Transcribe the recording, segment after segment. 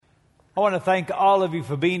I want to thank all of you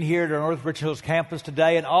for being here at our North Richland Hills campus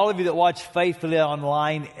today, and all of you that watch faithfully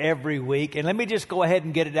online every week. And let me just go ahead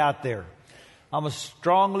and get it out there. I'm a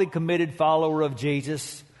strongly committed follower of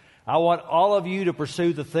Jesus. I want all of you to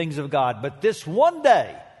pursue the things of God. But this one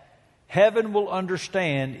day, heaven will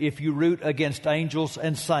understand if you root against angels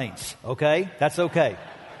and saints. Okay? That's okay.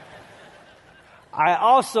 I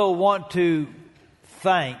also want to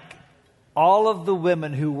thank all of the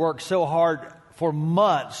women who worked so hard for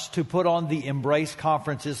months to put on the Embrace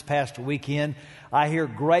Conference this past weekend. I hear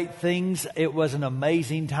great things. It was an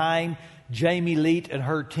amazing time. Jamie Leet and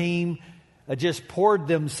her team just poured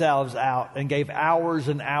themselves out and gave hours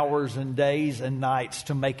and hours and days and nights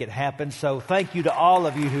to make it happen. So thank you to all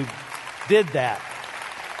of you who did that.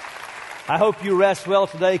 I hope you rest well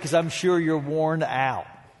today because I'm sure you're worn out.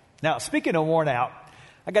 Now, speaking of worn out,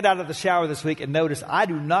 I got out of the shower this week and noticed I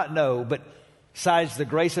do not know, but besides the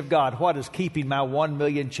grace of God, what is keeping my 1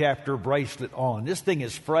 million chapter bracelet on? This thing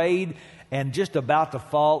is frayed and just about to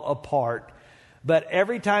fall apart. But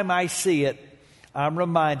every time I see it, I'm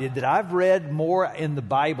reminded that I've read more in the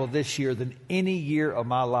Bible this year than any year of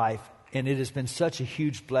my life. And it has been such a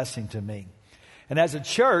huge blessing to me. And as a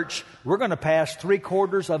church, we're going to pass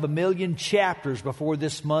 750,000 chapters before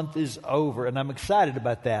this month is over. And I'm excited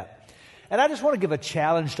about that. And I just want to give a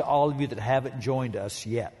challenge to all of you that haven't joined us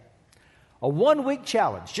yet. A 1-week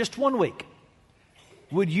challenge, just 1 week.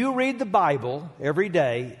 Would you read the Bible every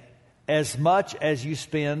day as much as you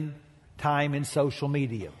spend time in social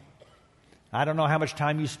media? I don't know how much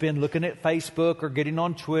time you spend looking at Facebook or getting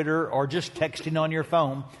on Twitter or just texting on your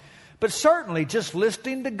phone. But certainly just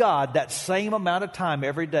listening to God that same amount of time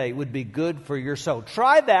every day would be good for your soul.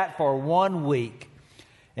 Try that for 1 week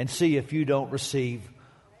and see if you don't receive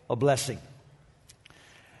a blessing.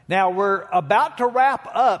 Now, we're about to wrap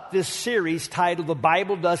up this series titled The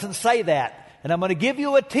Bible Doesn't Say That. And I'm going to give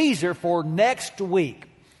you a teaser for next week.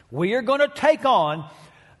 We are going to take on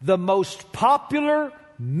the most popular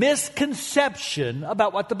misconception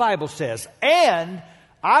about what the Bible says. And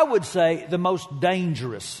I would say the most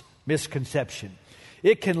dangerous misconception.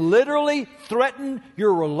 It can literally threaten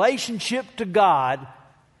your relationship to God.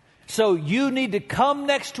 So you need to come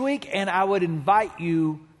next week, and I would invite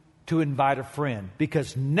you to invite a friend,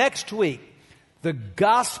 because next week the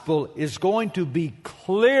gospel is going to be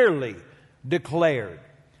clearly declared.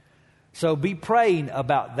 So be praying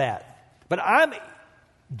about that. But I'm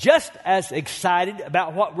just as excited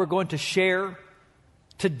about what we're going to share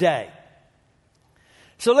today.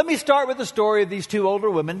 So let me start with the story of these two older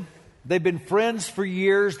women. They've been friends for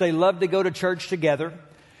years. They love to go to church together.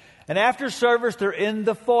 And after service, they're in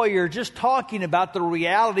the foyer just talking about the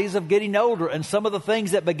realities of getting older and some of the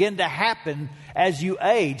things that begin to happen as you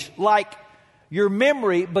age, like your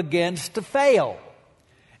memory begins to fail.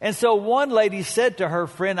 And so one lady said to her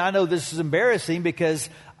friend, I know this is embarrassing because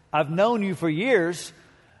I've known you for years,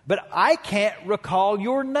 but I can't recall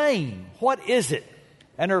your name. What is it?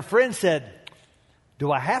 And her friend said, do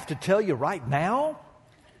I have to tell you right now?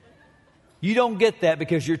 You don't get that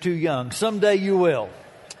because you're too young. Someday you will.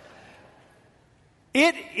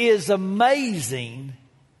 It is amazing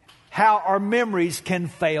how our memories can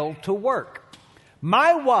fail to work.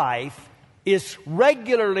 My wife is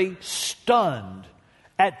regularly stunned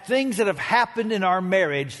at things that have happened in our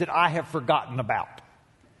marriage that I have forgotten about.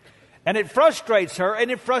 And it frustrates her and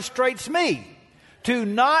it frustrates me to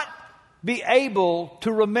not be able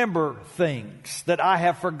to remember things that I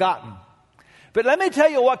have forgotten. But let me tell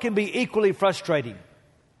you what can be equally frustrating.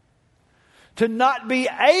 To not be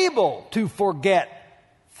able to forget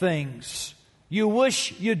things you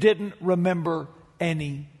wish you didn't remember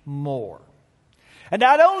anymore. And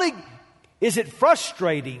not only is it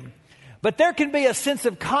frustrating, but there can be a sense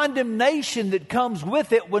of condemnation that comes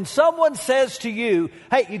with it when someone says to you,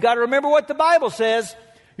 hey, you got to remember what the Bible says.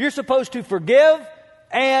 You're supposed to forgive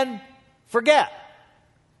and forget.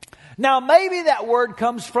 Now, maybe that word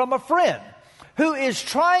comes from a friend who is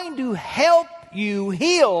trying to help you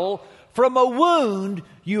heal from a wound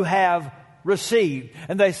you have received.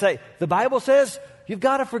 And they say, the Bible says you've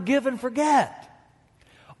got to forgive and forget.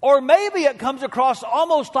 Or maybe it comes across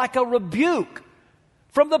almost like a rebuke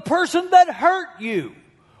from the person that hurt you,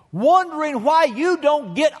 wondering why you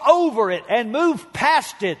don't get over it and move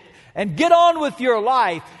past it and get on with your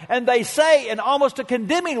life. And they say in almost a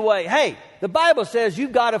condemning way, hey, the Bible says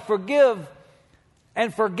you've got to forgive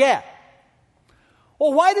and forget.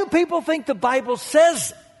 Well, why do people think the Bible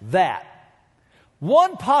says that?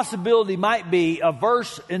 One possibility might be a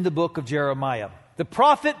verse in the book of Jeremiah. The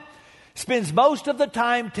prophet spends most of the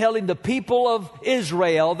time telling the people of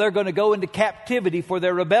Israel they're going to go into captivity for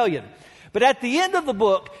their rebellion. But at the end of the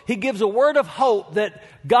book, he gives a word of hope that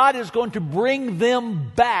God is going to bring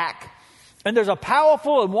them back. And there's a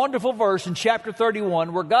powerful and wonderful verse in chapter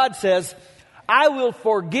 31 where God says, I will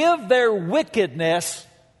forgive their wickedness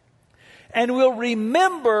and will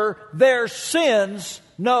remember their sins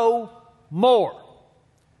no more.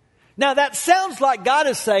 Now that sounds like God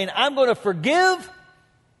is saying, I'm going to forgive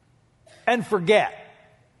and forget.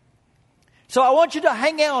 So I want you to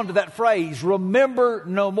hang on to that phrase, remember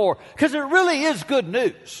no more, because it really is good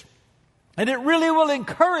news. And it really will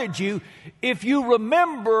encourage you if you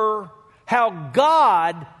remember how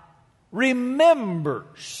God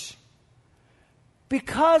remembers.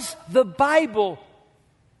 Because the Bible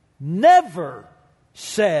never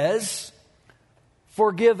says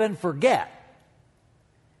forgive and forget.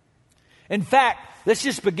 In fact, let's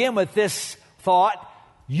just begin with this thought.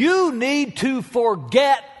 You need to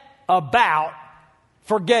forget about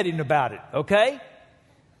forgetting about it, okay?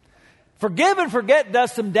 Forgive and forget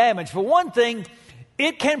does some damage. For one thing,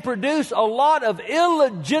 it can produce a lot of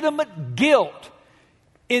illegitimate guilt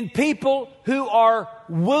in people who are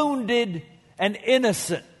wounded and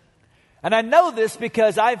innocent. And I know this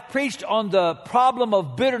because I've preached on the problem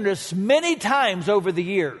of bitterness many times over the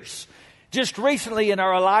years. Just recently in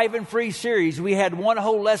our Alive and Free series, we had one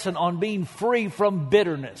whole lesson on being free from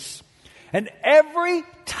bitterness. And every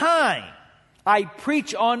time I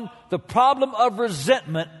preach on the problem of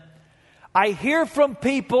resentment, I hear from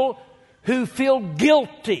people who feel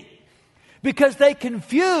guilty because they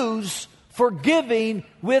confuse forgiving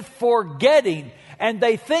with forgetting. And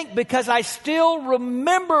they think because I still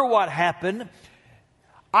remember what happened,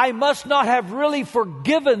 I must not have really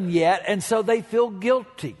forgiven yet, and so they feel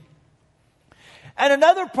guilty. And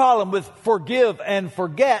another problem with forgive and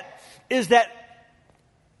forget is that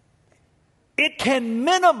it can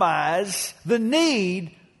minimize the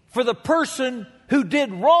need for the person who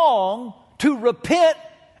did wrong to repent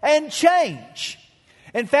and change.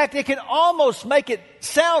 In fact, it can almost make it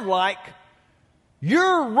sound like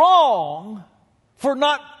you're wrong for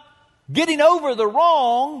not getting over the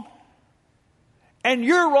wrong, and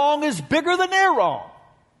your wrong is bigger than their wrong.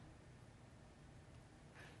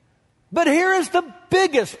 But here is the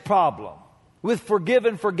biggest problem with forgive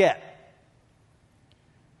and forget.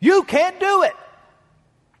 You can't do it.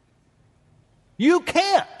 You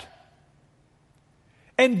can't.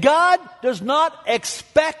 And God does not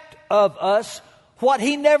expect of us what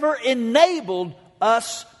He never enabled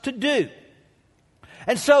us to do.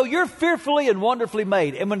 And so you're fearfully and wonderfully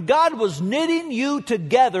made. And when God was knitting you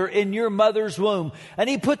together in your mother's womb, and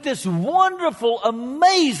He put this wonderful,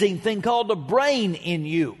 amazing thing called a brain in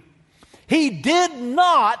you, He did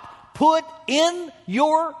not put in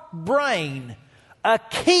your brain a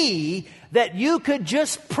key that you could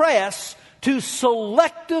just press to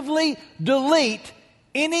selectively delete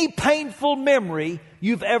any painful memory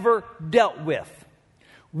you've ever dealt with.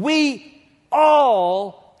 We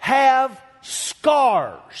all have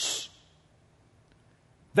scars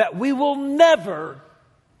that we will never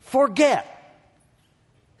forget.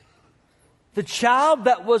 The child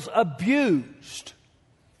that was abused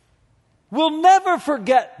will never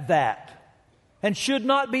forget that and should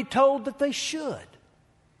not be told that they should.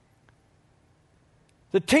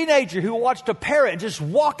 The teenager who watched a parent just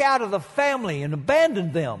walk out of the family and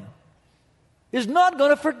abandon them is not going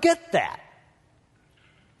to forget that.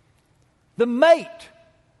 The mate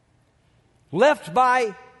left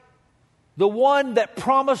by the one that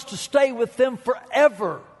promised to stay with them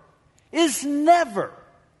forever is never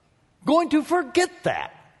going to forget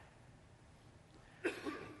that.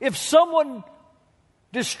 If someone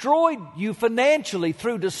destroyed you financially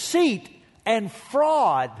through deceit and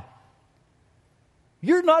fraud,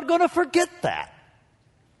 you're not going to forget that.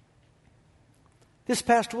 This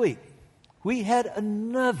past week, we had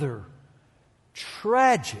another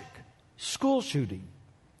tragic school shooting.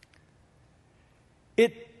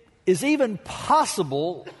 It is even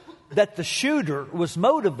possible that the shooter was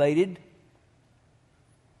motivated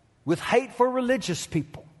with hate for religious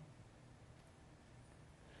people.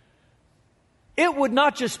 It would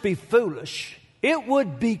not just be foolish, it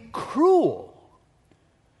would be cruel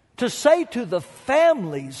to say to the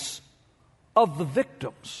families of the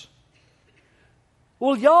victims,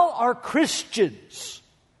 well, y'all are Christians,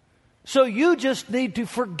 so you just need to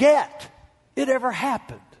forget it ever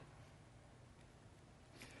happened.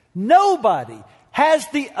 Nobody has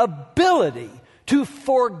the ability to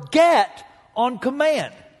forget on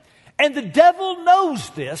command. And the devil knows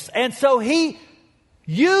this, and so he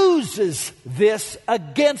uses this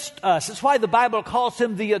against us. That's why the Bible calls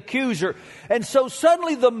him the accuser. And so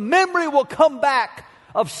suddenly the memory will come back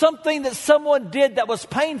of something that someone did that was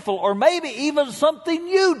painful, or maybe even something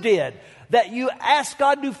you did that you ask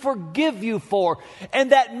God to forgive you for.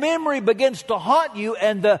 And that memory begins to haunt you,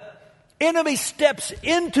 and the enemy steps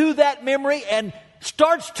into that memory and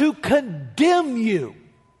starts to condemn you.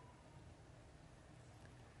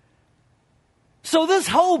 So this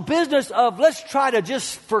whole business of let's try to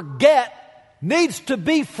just forget needs to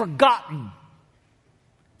be forgotten,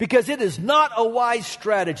 because it is not a wise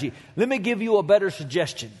strategy. Let me give you a better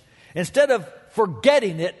suggestion. Instead of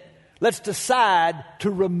forgetting it, let's decide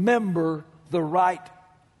to remember the right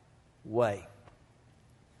way.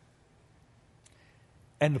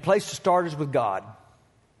 And the place to start is with God.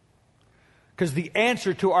 Because the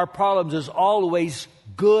answer to our problems is always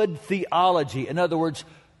good theology. In other words,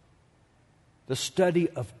 the study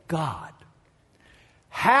of God.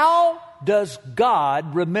 How does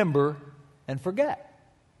God remember and forget?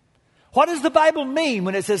 What does the Bible mean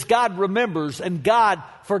when it says God remembers and God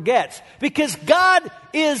forgets? Because God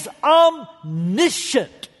is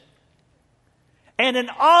omniscient. And an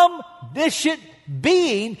omniscient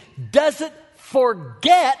being doesn't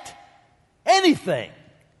forget anything.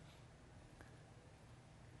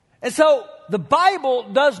 And so the Bible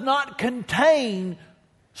does not contain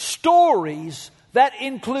stories that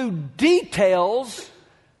include details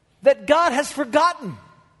that God has forgotten.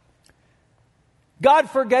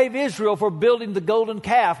 God forgave Israel for building the golden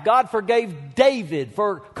calf. God forgave David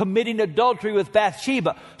for committing adultery with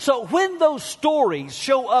Bathsheba. So when those stories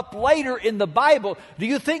show up later in the Bible, do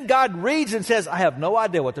you think God reads and says, I have no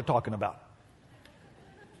idea what they're talking about?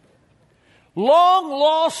 Long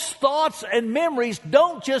lost thoughts and memories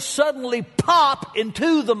don't just suddenly pop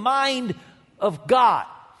into the mind of God.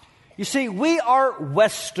 You see, we are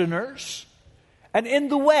Westerners, and in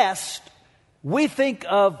the West, we think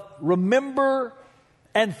of remember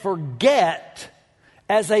and forget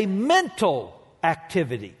as a mental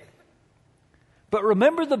activity. But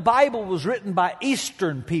remember, the Bible was written by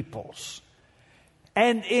Eastern peoples.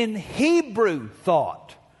 And in Hebrew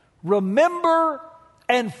thought, remember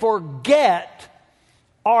and forget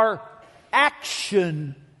are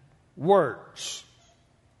action words.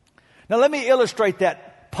 Now let me illustrate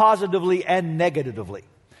that positively and negatively.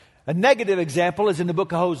 A negative example is in the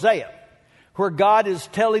book of Hosea, where God is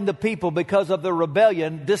telling the people because of their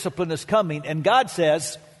rebellion, discipline is coming. And God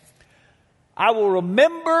says, I will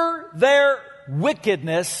remember their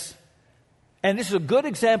wickedness. And this is a good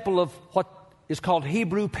example of what is called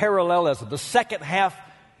Hebrew parallelism. The second half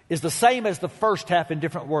is the same as the first half in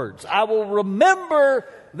different words. I will remember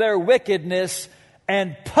their wickedness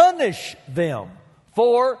and punish them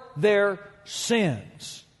for their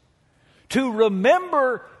sins. To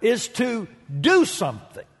remember is to do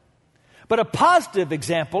something. But a positive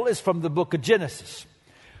example is from the book of Genesis.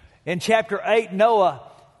 In chapter 8, Noah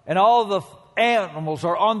and all the animals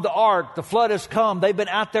are on the ark. The flood has come. They've been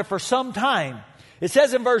out there for some time. It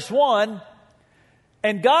says in verse 1,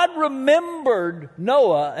 and God remembered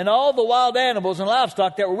Noah and all the wild animals and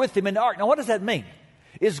livestock that were with him in the ark. Now, what does that mean?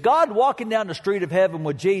 Is God walking down the street of heaven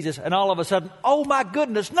with Jesus and all of a sudden, oh my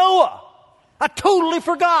goodness, Noah, I totally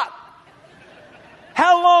forgot.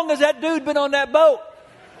 How long has that dude been on that boat?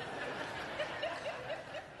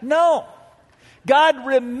 No. God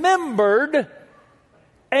remembered,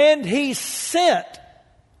 and he sent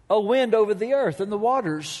a wind over the earth, and the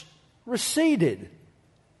waters receded.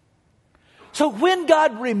 So when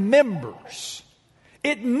God remembers,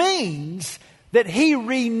 it means that he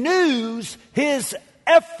renews his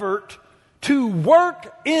effort to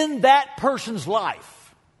work in that person's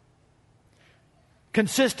life,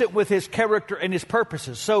 consistent with his character and his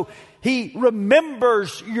purposes. So he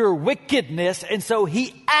remembers your wickedness, and so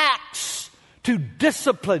he acts to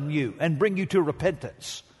discipline you and bring you to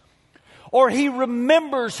repentance. Or he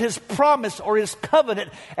remembers his promise or his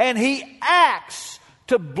covenant, and he acts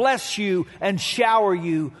to bless you and shower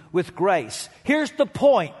you with grace. Here's the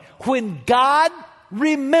point. When God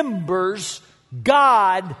remembers,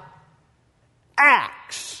 God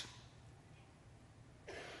acts.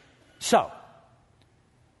 So,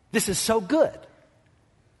 this is so good.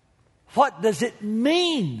 What does it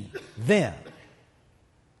mean then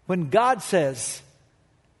when God says,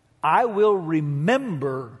 I will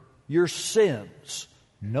remember your sins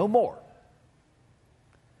no more?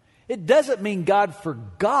 It doesn't mean God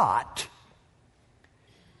forgot.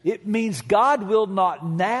 It means God will not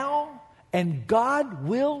now, and God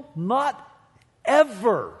will not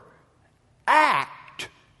ever act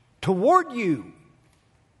toward you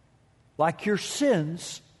like your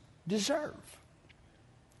sins deserve.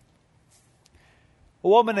 A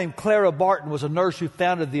woman named Clara Barton was a nurse who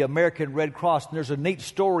founded the American Red Cross. And there's a neat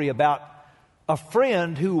story about a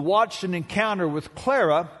friend who watched an encounter with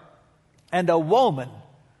Clara and a woman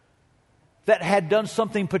that had done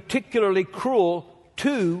something particularly cruel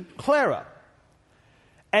to Clara.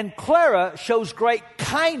 And Clara shows great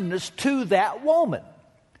kindness to that woman.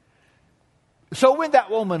 So when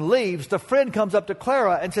that woman leaves, the friend comes up to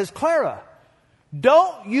Clara and says, Clara,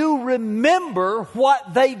 don't you remember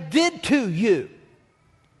what they did to you?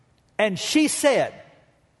 And she said,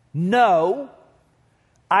 no,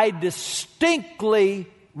 I distinctly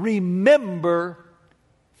remember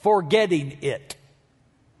forgetting it.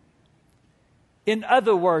 In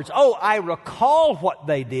other words, I recall what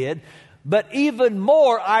they did, but even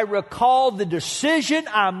more, I recall the decision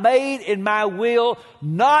I made in my will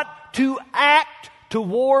not to act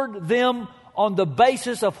toward them on the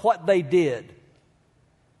basis of what they did,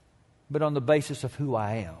 but on the basis of who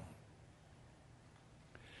I am.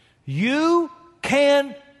 You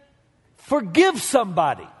can forgive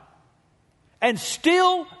somebody and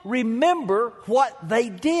still remember what they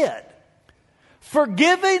did.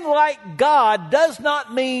 Forgiving like God does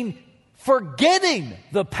not mean forgetting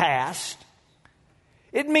the past.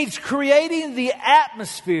 It means creating the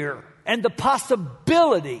atmosphere and the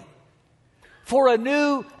possibility for a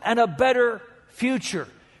new and a better future.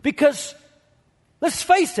 Because, let's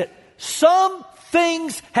face it, some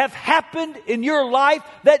things have happened in your life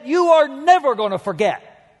that you are never going to forget.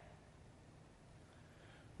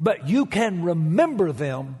 But you can remember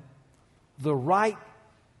them the right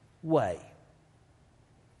way.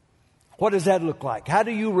 What does that look like? How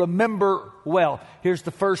do you remember well? Here's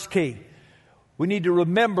the first key. We need to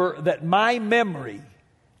remember that my memory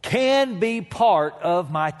can be part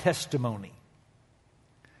of my testimony.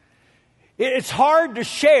 It's hard to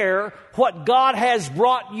share what God has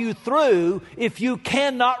brought you through if you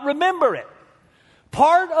cannot remember it.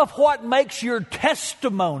 Part of what makes your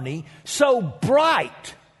testimony so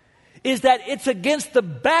bright is that it's against the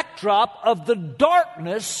backdrop of the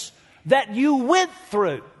darkness that you went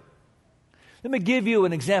through. Let me give you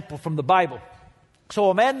an example from the Bible.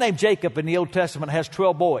 So a man named Jacob in the Old Testament has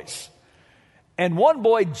 12 boys. And one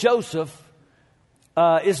boy, Joseph,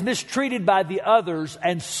 is mistreated by the others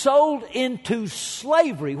and sold into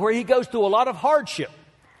slavery, where he goes through a lot of hardship.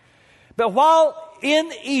 But while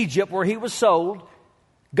in Egypt, where he was sold,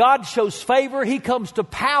 God shows favor. He comes to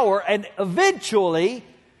power, and eventually,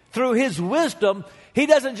 through his wisdom, he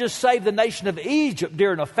doesn't just save the nation of Egypt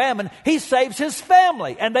during a famine. He saves his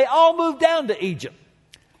family, and they all move down to Egypt.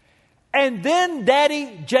 And then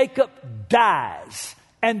Daddy Jacob dies,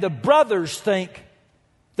 and the brothers think,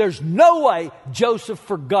 there's no way Joseph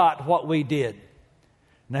forgot what we did.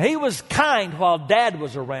 Now, he was kind while Dad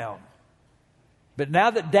was around. But now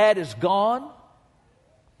that Dad is gone,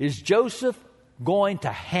 is Joseph going to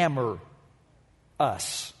hammer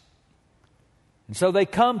us? And so they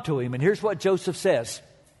come to him, and here's what Joseph says.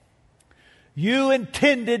 You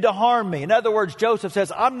intended to harm me. In other words, Joseph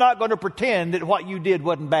says, I'm not going to pretend that what you did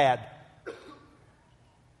wasn't bad. I'm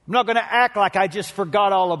not going to act like I just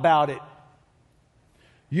forgot all about it.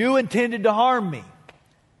 You intended to harm me,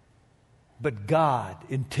 but God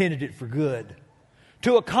intended it for good,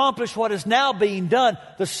 to accomplish what is now being done,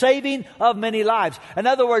 the saving of many lives. In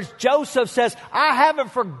other words, Joseph says, I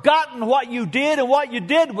haven't forgotten what you did, and what you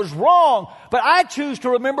did was wrong, but I choose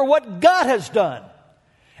to remember what God has done.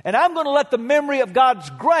 And I'm going to let the memory of God's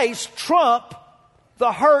grace trump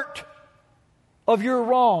the hurt of your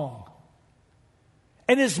wrong.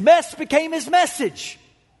 And his mess became his message.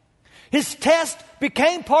 His test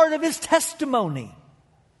became part of his testimony.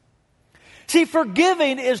 See,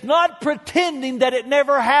 forgiving is not pretending that it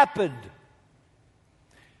never happened.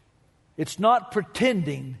 It's not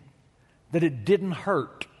pretending that it didn't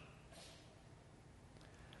hurt.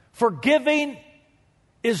 Forgiving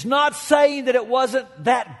is not saying that it wasn't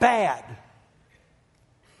that bad.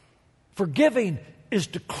 Forgiving is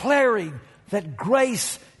declaring that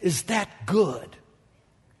grace is that good.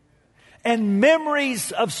 And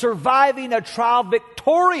memories of surviving a trial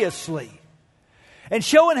victoriously, and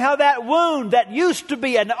showing how that wound that used to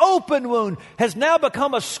be an open wound has now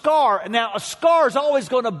become a scar. And now a scar is always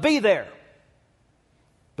going to be there,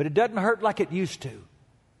 but it doesn't hurt like it used to.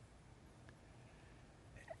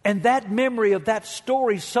 And that memory of that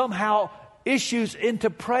story somehow issues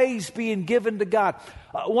into praise being given to God.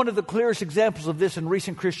 One of the clearest examples of this in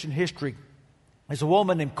recent Christian history is a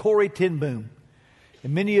woman named Corrie ten Boom.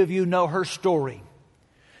 And many of you know her story.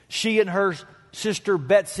 She and her sister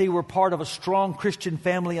Betsy were part of a strong Christian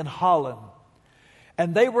family in Holland.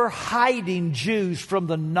 And they were hiding Jews from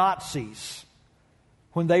the Nazis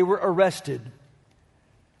when they were arrested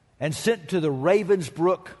and sent to the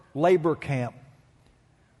Ravensbrück labor camp,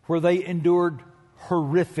 where they endured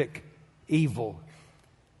horrific evil.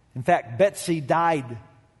 In fact, Betsy died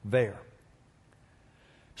there.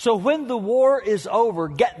 So when the war is over,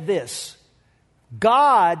 get this.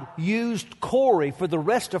 God used Corey for the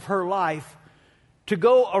rest of her life to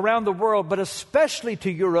go around the world, but especially to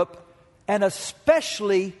Europe and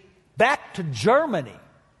especially back to Germany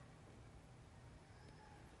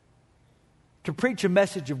to preach a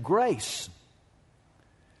message of grace.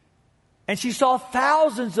 And she saw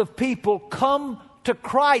thousands of people come to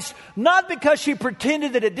Christ, not because she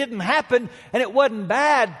pretended that it didn't happen and it wasn't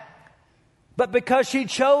bad, but because she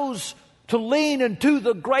chose to lean into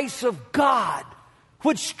the grace of God,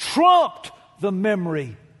 which trumped the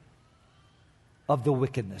memory of the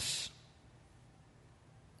wickedness.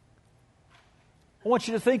 I want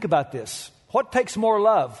you to think about this. What takes more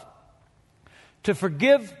love? To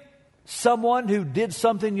forgive someone who did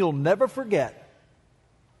something you'll never forget,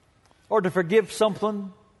 or to forgive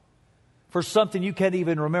someone for something you can't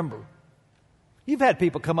even remember? You've had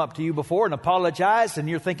people come up to you before and apologize, and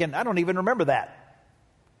you're thinking, I don't even remember that.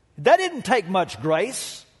 That didn't take much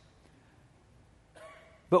grace.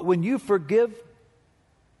 But when you forgive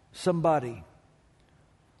somebody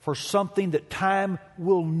for something that time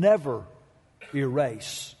will never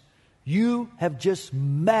erase, you have just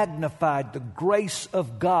magnified the grace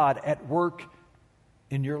of God at work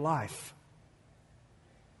in your life.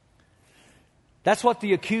 That's what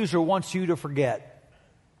the accuser wants you to forget.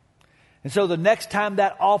 And so the next time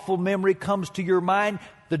that awful memory comes to your mind,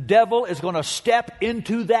 the devil is going to step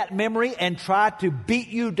into that memory and try to beat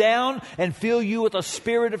you down and fill you with a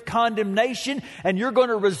spirit of condemnation. And you're going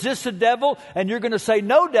to resist the devil, and you're going to say,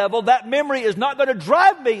 no, devil, that memory is not going to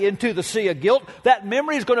drive me into the sea of guilt. That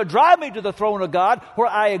memory is going to drive me to the throne of God, where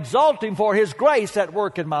I exalt Him for His grace at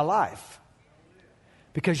work in my life.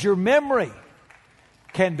 Because your memory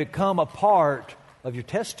can become a part of your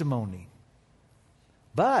testimony.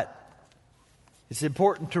 But it's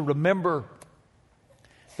important to remember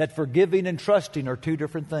that forgiving and trusting are two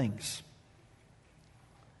different things.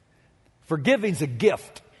 Forgiving's a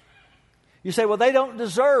gift. You say, well, they don't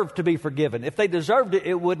deserve to be forgiven. If they deserved it,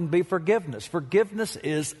 it wouldn't be forgiveness. Forgiveness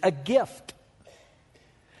is a gift.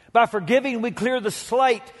 By forgiving, we clear the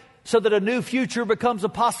slate so that a new future becomes a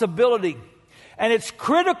possibility. And it's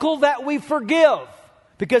critical that we forgive,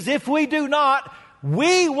 because if we do not,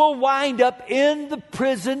 we will wind up in the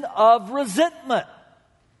prison of resentment.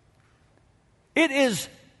 It is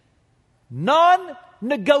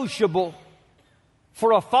non-negotiable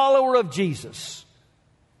for a follower of Jesus.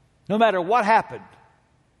 No matter what happened,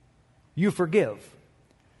 you forgive.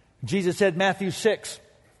 Jesus said, Matthew 6,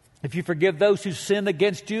 if you forgive those who sin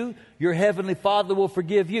against you, your heavenly Father will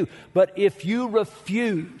forgive you. But if you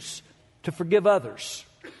refuse to forgive others,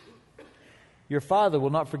 your Father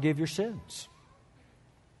will not forgive your sins.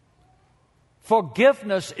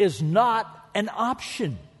 Forgiveness is not an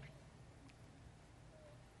option,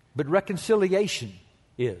 but reconciliation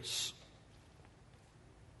is.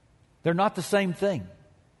 They're not the same thing.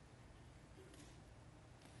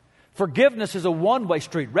 Forgiveness is a one-way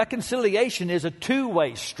street. Reconciliation is a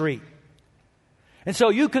two-way street. And so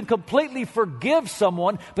you can completely forgive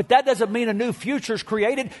someone, but that doesn't mean a new future is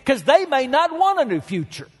created, because they may not want a new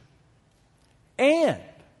future. And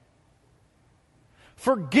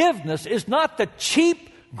forgiveness is not the cheap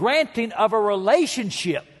granting of a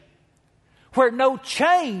relationship where no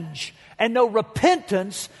change and no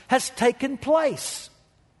repentance has taken place.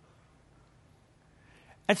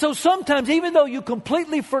 And so sometimes, even though you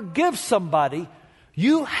completely forgive somebody,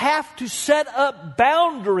 you have to set up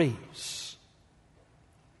boundaries.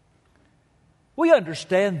 We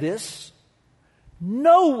understand this.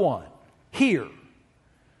 No one here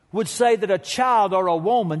would say that a child or a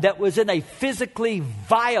woman that was in a physically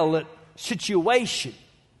violent situation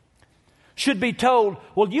should be told,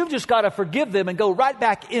 well, you've just got to forgive them and go right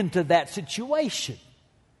back into that situation.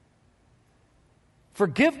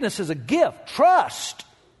 Forgiveness is a gift. Trust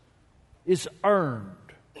is earned.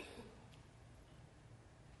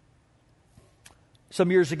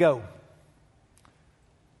 Some years ago,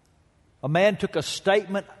 a man took a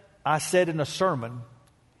statement I said in a sermon.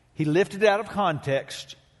 He lifted it out of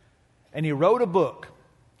context, and he wrote a book.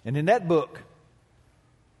 And in that book,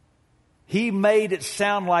 he made it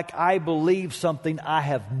sound like I believe something I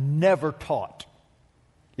have never taught.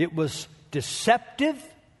 It was deceptive.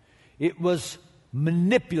 It was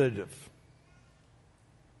manipulative.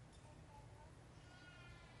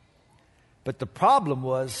 But the problem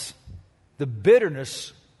was, the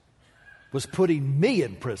bitterness was putting me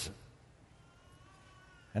in prison.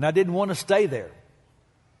 And I didn't want to stay there.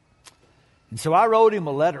 And so I wrote him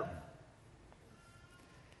a letter.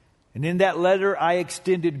 And in that letter, I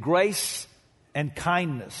extended grace and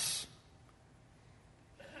kindness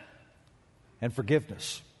and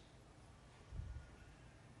forgiveness.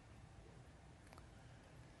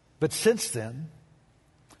 But since then,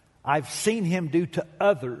 I've seen Him do to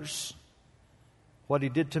others what He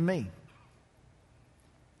did to me.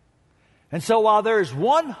 And so while there is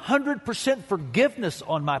 100% forgiveness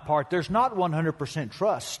on my part, there's not 100%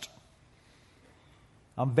 trust.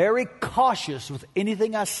 I'm very cautious with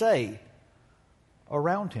anything I say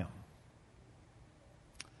around Him.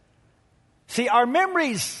 See, our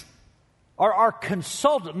memories are our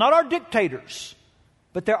consultants, not our dictators,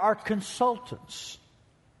 but they're our consultants.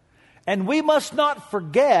 And we must not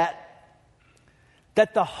forget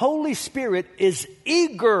that the Holy Spirit is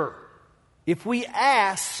eager, if we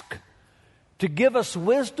ask, to give us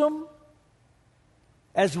wisdom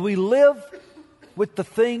as we live with the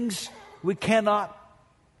things we cannot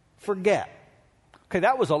forget. Okay,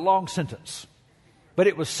 that was a long sentence, but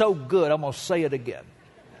it was so good, I'm going to say it again.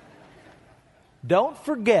 Don't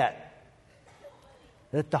forget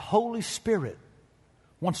that the Holy Spirit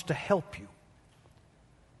wants to help you.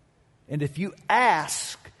 And if you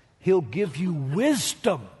ask, He'll give you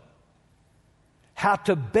wisdom how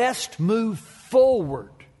to best move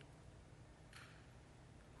forward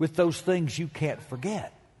with those things you can't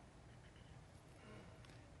forget.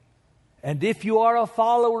 And if you are a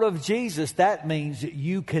follower of Jesus, that means that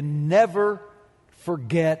you can never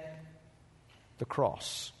forget the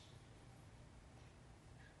cross.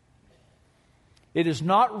 It is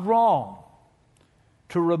not wrong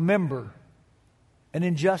to remember an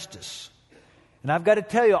injustice. And I've got to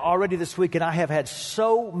tell you, already this week, and I have had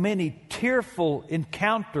so many tearful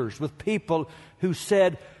encounters with people who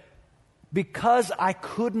said, because I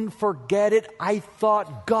couldn't forget it, I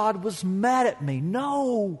thought God was mad at me.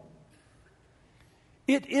 No.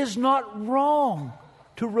 It is not wrong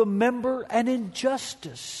to remember an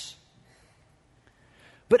injustice.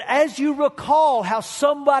 But as you recall how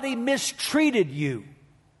somebody mistreated you,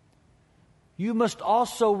 you must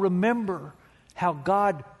also remember how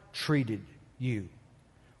God treated you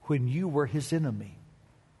when you were His enemy.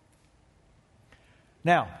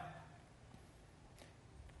 Now,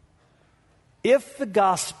 if the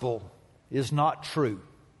gospel is not true,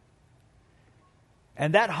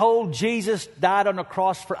 and that whole Jesus died on the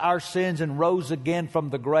cross for our sins and rose again from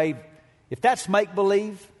the grave, if that's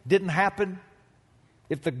make-believe, didn't happen,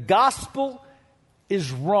 if the gospel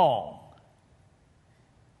is wrong,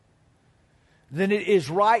 then it is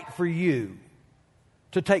right for you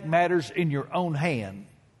to take matters in your own hand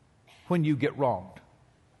when you get wronged.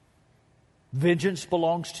 Vengeance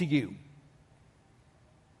belongs to you.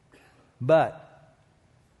 But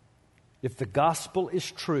if the gospel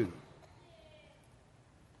is true,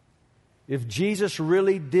 if Jesus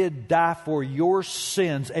really did die for your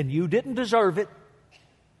sins and you didn't deserve it,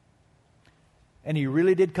 and He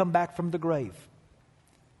really did come back from the grave,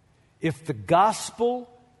 if the gospel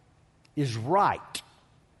is right,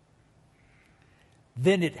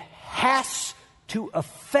 then it has to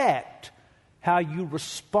affect how you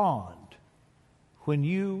respond when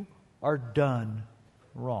you are done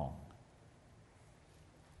wrong.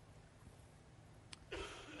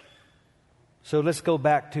 So let's go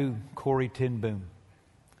back to Corrie ten Boom.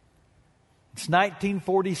 It's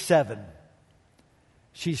 1947.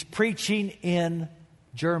 She's preaching in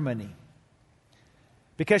Germany.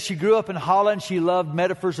 Because she grew up in Holland, she loved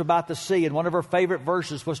metaphors about the sea. And one of her favorite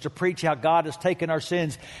verses was to preach how God has taken our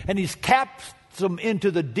sins and He's cast them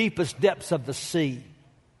into the deepest depths of the sea.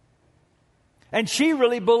 And she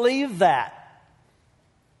really believed that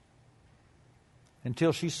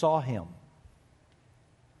until she saw Him.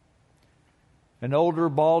 An older,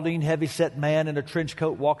 balding, heavy-set man in a trench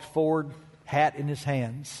coat walked forward, hat in his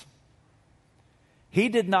hands. He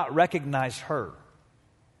did not recognize her,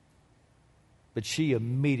 but she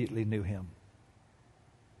immediately knew him.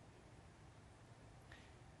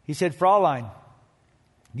 He said, "Fraulein,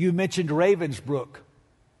 you mentioned Ravensbrück.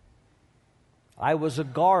 I was a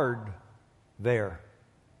guard there."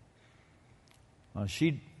 Well,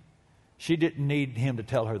 she didn't need him to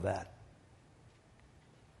tell her that.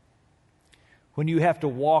 When you have to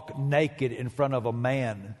walk naked in front of a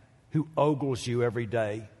man who ogles you every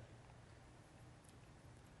day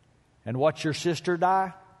and watch your sister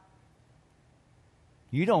die,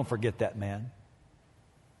 you don't forget that man.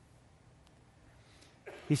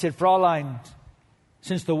 He said, "Fraulein,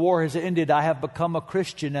 since the war has ended, I have become a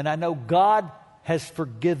Christian, and I know God has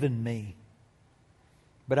forgiven me.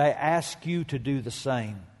 But I ask you to do the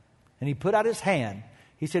same." And he put out his hand.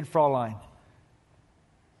 He said, "Fraulein,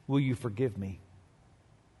 will you forgive me?"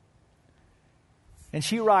 And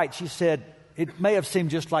she writes, she said, "It may have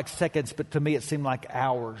seemed just like seconds, but to me it seemed like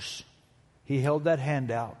hours." He held that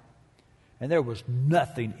hand out, and there was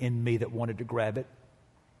nothing in me that wanted to grab it.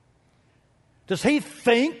 Does he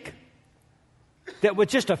think That with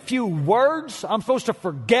just a few words, I'm supposed to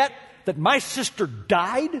forget that my sister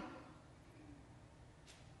died?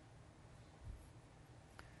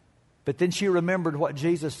 But then she remembered what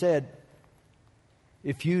Jesus said.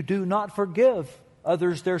 If you do not forgive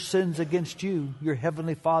others their sins against you, your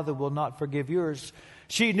heavenly Father will not forgive yours.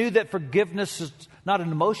 She knew that forgiveness is not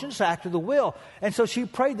an emotion, it's an act of the will. And so she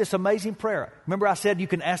prayed this amazing prayer. Remember I said you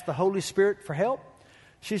can ask the Holy Spirit for help?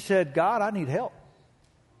 She said, God, I need help.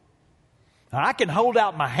 Now, I can hold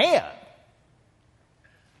out my hand,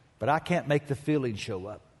 but I can't make the feeling show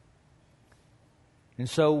up. And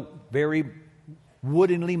so very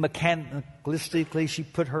woodenly, mechanically, she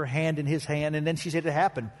put her hand in his hand, and then she said it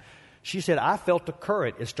happened. She said, I felt a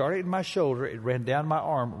current. It started in my shoulder. It ran down my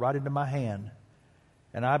arm, right into my hand.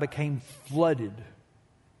 And I became flooded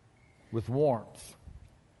with warmth.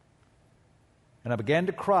 And I began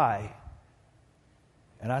to cry.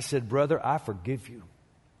 And I said, brother, I forgive you.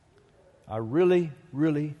 I really,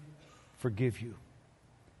 really forgive you.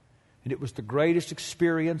 And it was the greatest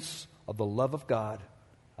experience of the love of God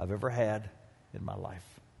I've ever had in my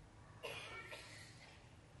life.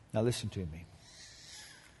 Now listen to me.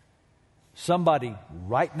 Somebody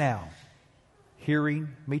right now hearing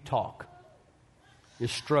me talk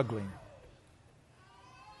is struggling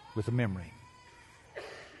with a memory.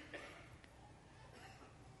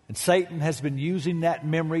 And Satan has been using that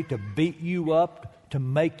memory to beat you up, to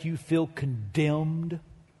make you feel condemned.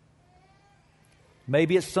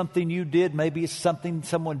 Maybe it's something you did, maybe it's something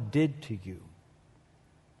someone did to you.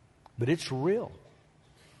 But it's real.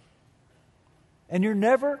 And you're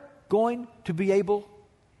never going to be able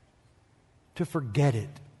to forget it.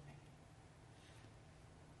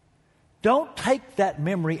 Don't take that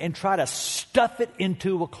memory and try to stuff it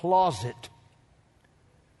into a closet.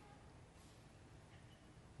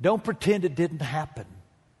 Don't pretend it didn't happen.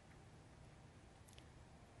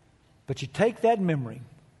 But you take that memory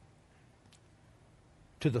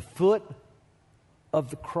to the foot of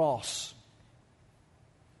the cross.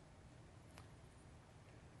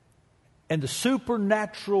 And the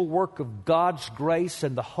supernatural work of God's grace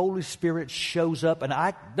and the Holy Spirit shows up. And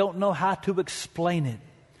I don't know how to explain it.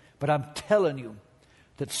 But I'm telling you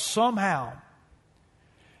that somehow,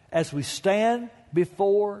 as we stand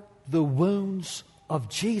before the wounds of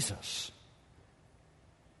Jesus,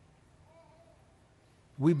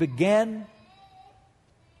 we begin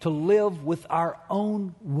to live with our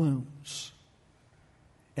own wounds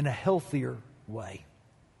in a healthier way.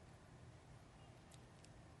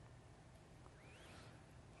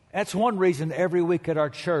 That's one reason every week at our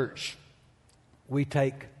church we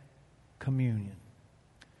take communion.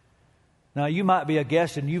 Now, you might be a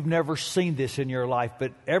guest and you've never seen this in your life,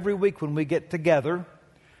 but every week when we get together,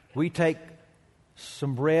 we take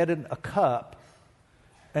some bread and a cup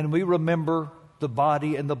and we remember the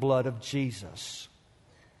body and the blood of Jesus.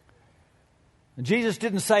 And Jesus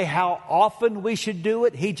didn't say how often we should do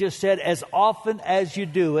it. He just said, as often as you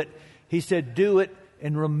do it, He said, do it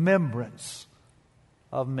in remembrance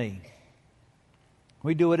of me.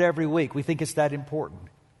 We do it every week. We think it's that important.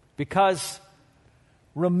 Because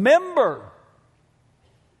remember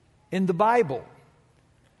in the Bible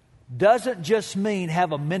doesn't just mean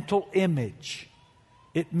have a mental image.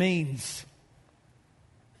 It means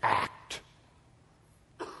act.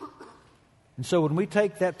 And so when we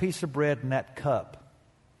take that piece of bread and that cup,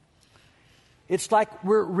 it's like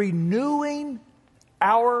we're renewing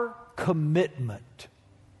our commitment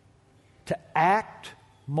to act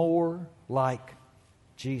more like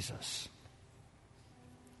Jesus.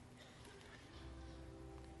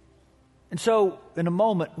 And so, in a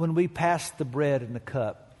moment, when we pass the bread and the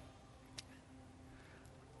cup,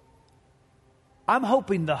 I'm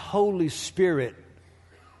hoping the Holy Spirit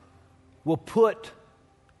will put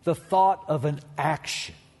the thought of an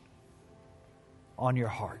action on your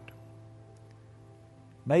heart.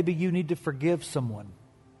 Maybe you need to forgive someone.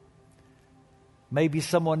 Maybe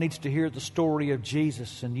someone needs to hear the story of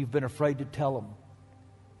Jesus and you've been afraid to tell them.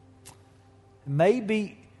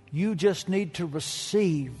 Maybe you just need to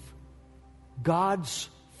receive God's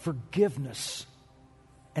forgiveness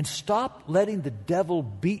and stop letting the devil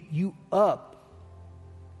beat you up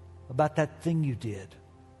about that thing you did.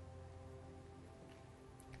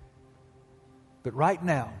 But right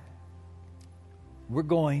now, we're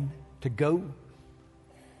going to go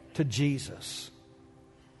to Jesus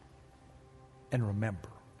and remember.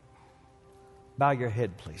 Bow your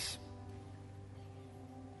head, please.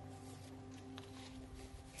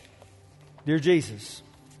 Dear Jesus,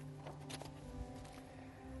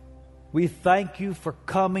 we thank you for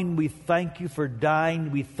coming. We thank you for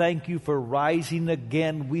dying. We thank you for rising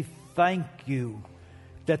again. We thank you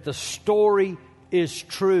that the story is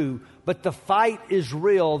true, but the fight is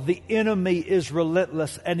real. The enemy is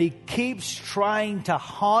relentless, and he keeps trying to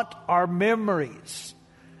haunt our memories.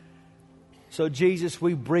 So, Jesus,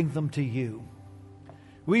 we bring them to you.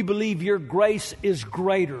 We believe your grace is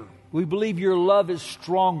greater. We believe your love is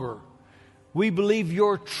stronger. We believe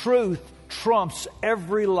your truth trumps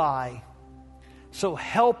every lie. So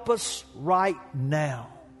help us right now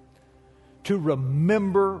to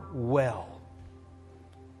remember well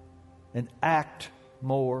and act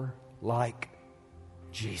more like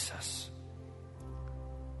Jesus.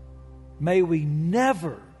 May we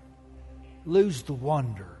never lose the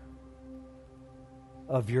wonder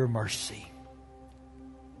of your mercy.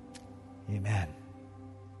 Amen.